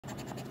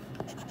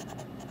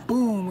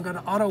we got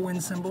an auto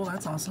win symbol.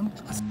 That's awesome.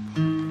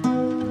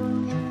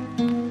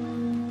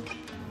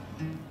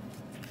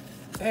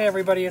 Hey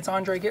everybody, it's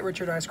Andre Get Rich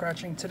or Die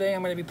Scratching. Today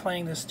I'm going to be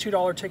playing this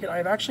 $2 ticket.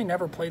 I've actually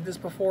never played this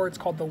before. It's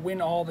called the Win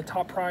All. The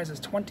top prize is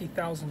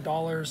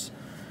 $20,000.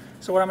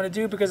 So what I'm going to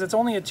do, because it's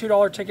only a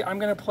 $2 ticket, I'm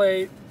going to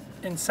play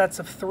in sets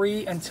of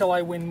 3 until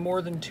I win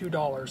more than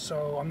 $2.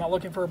 So I'm not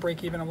looking for a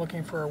break even, I'm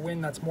looking for a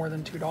win that's more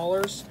than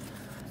 $2.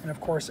 And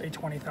of course a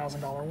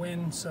 $20,000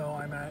 win. So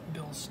I'm at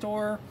Bill's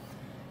store.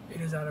 It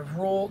is out of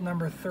roll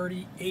number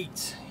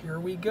 38. Here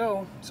we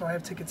go. So I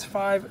have tickets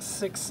 5,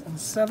 6, and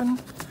 7.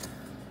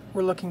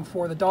 We're looking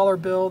for the dollar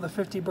bill, the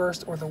 50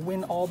 burst, or the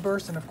Win All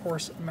burst, and of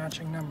course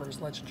matching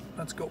numbers. Let's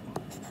go.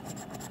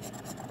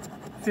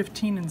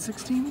 15 and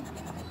 16.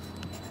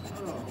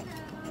 Oh,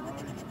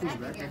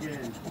 back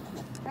again.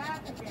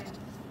 Back again.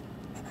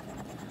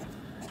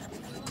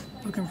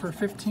 Looking for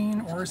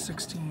 15 or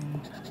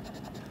 16.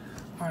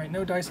 All right,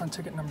 no dice on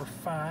ticket number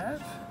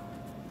 5.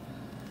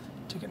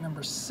 Ticket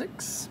number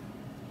 6.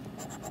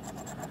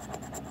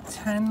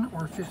 10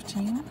 or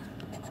 15.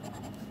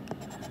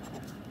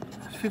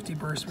 50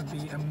 burst would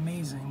be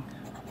amazing.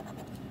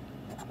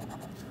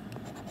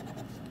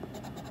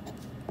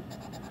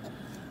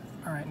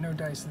 All right, no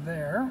dice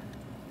there.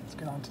 Let's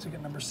get on to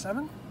ticket number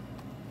 7.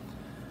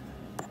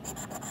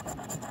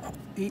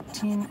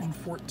 18 and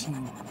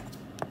 14.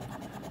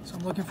 So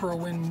I'm looking for a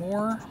win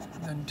more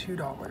than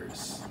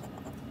 $2.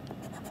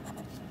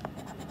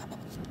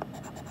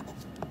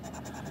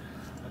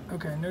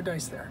 Okay, no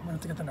dice there. I'm gonna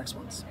have to get the next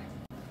ones.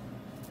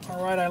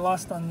 All right, I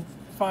lost on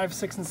 5,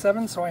 6, and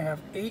 7, so I have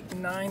 8,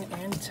 9,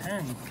 and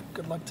 10.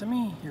 Good luck to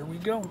me. Here we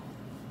go.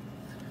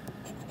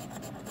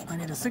 I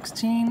need a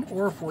 16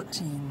 or a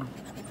 14.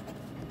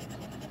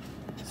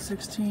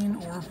 16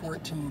 or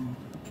 14.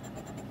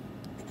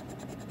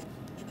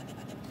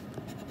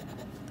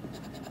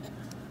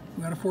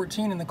 We got a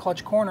 14 in the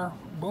clutch corner.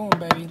 Boom,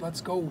 baby.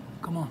 Let's go.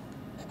 Come on.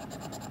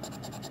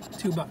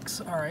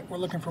 $2. All right, we're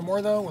looking for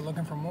more, though. We're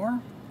looking for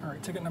more. All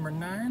right, ticket number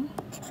 9.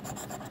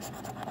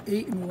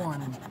 8 and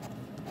 1.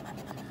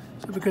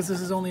 So because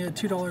this is only a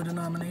 $2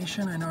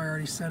 denomination, I know I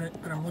already said it,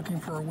 but I'm looking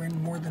for a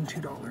win more than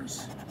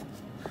 $2.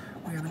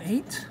 We have an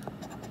 8.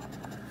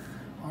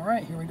 All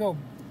right, here we go.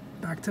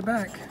 Back to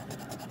back.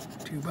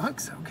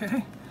 $2,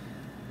 okay.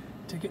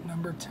 Ticket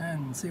number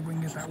 10. See if we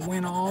can get that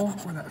Win All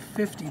or that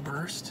 50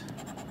 burst.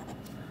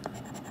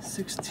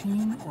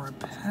 16 or a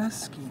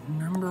pesky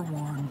number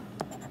 1.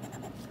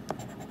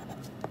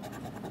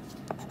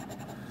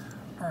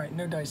 All right,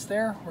 no dice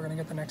there. We're gonna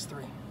get the next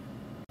 3.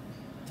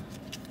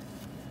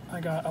 I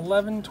got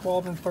 11,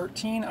 12, and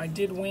 13. I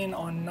did win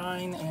on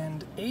 9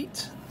 and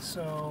 8,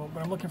 so,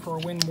 but I'm looking for a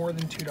win more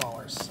than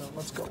 $2, so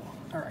let's go.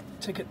 All right,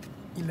 ticket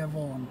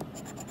 11.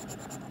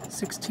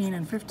 16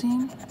 and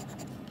 15.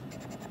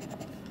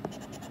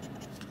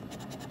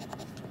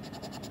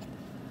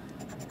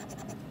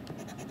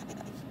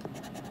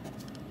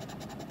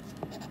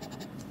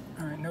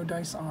 All right, no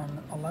dice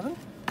on 11.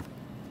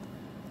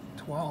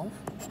 12.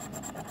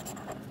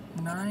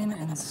 9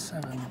 and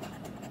 7.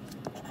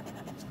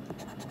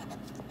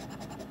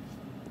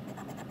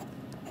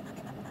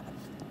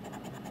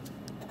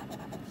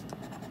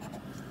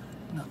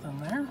 Nothing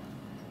there.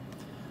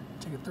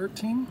 Ticket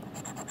 13.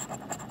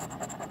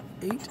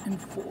 8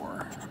 and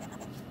 4.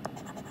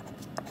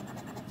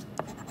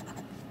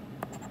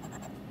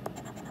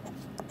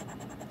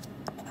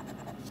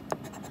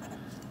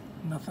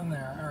 Nothing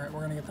there. All right,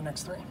 we're gonna get the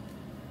next 3.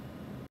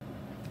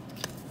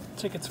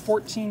 Tickets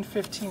 14,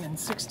 15, and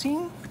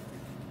 16.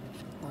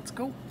 Let's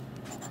go.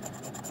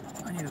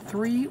 I need a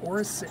 3 or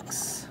a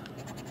 6.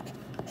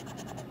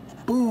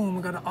 Boom,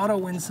 we got an auto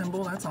win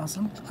symbol. That's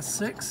awesome. A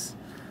 6.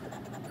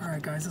 All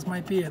right, guys, this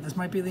might be it. This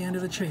might be the end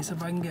of the chase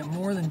if I can get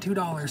more than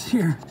 $2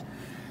 here.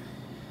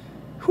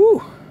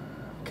 Whew.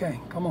 Okay,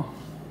 come on.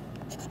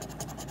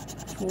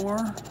 4,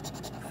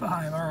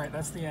 5. All right,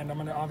 that's the end. I'm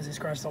going to obviously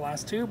scratch the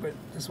last 2, but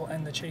this will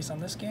end the chase on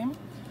this game.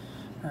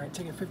 All right,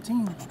 ticket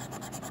 15.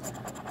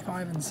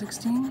 5 and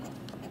 16.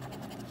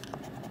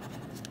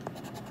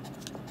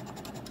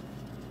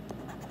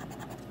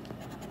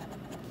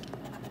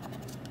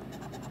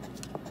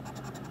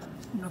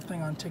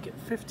 Nothing on ticket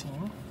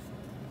 15.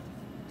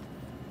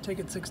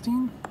 Ticket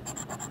 16.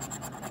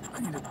 I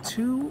need a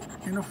 2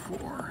 and a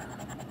 4.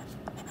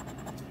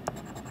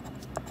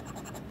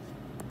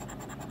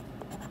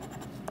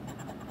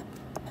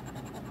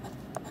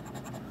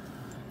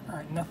 All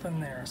right, nothing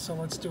there. So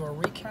let's do a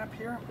recap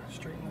here.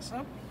 Straighten this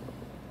up.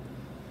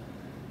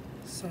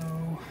 So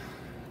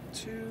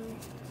 2,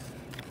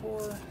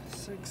 4,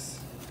 6,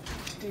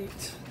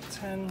 8,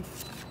 10,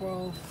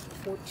 12,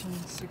 14,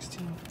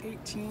 16,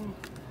 18.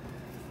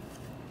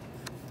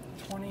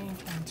 20,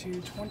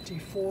 22,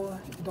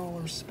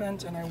 $24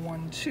 spent, and I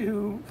won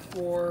 2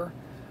 for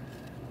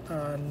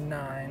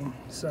 9.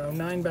 So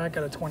 9 back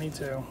out of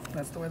 22.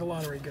 That's the way the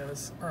lottery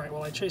goes. All right,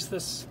 well, I chased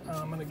this.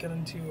 I'm going to get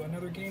into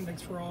another game.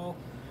 Thanks for all.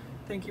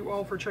 Thank you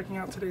all for checking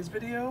out today's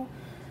video.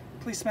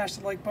 Please smash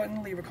the like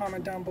button, leave a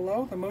comment down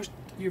below. The most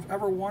you've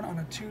ever won on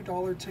a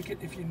 $2 ticket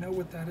if you know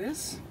what that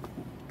is.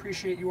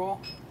 Appreciate you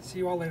all. See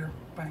you all later.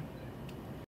 Bye.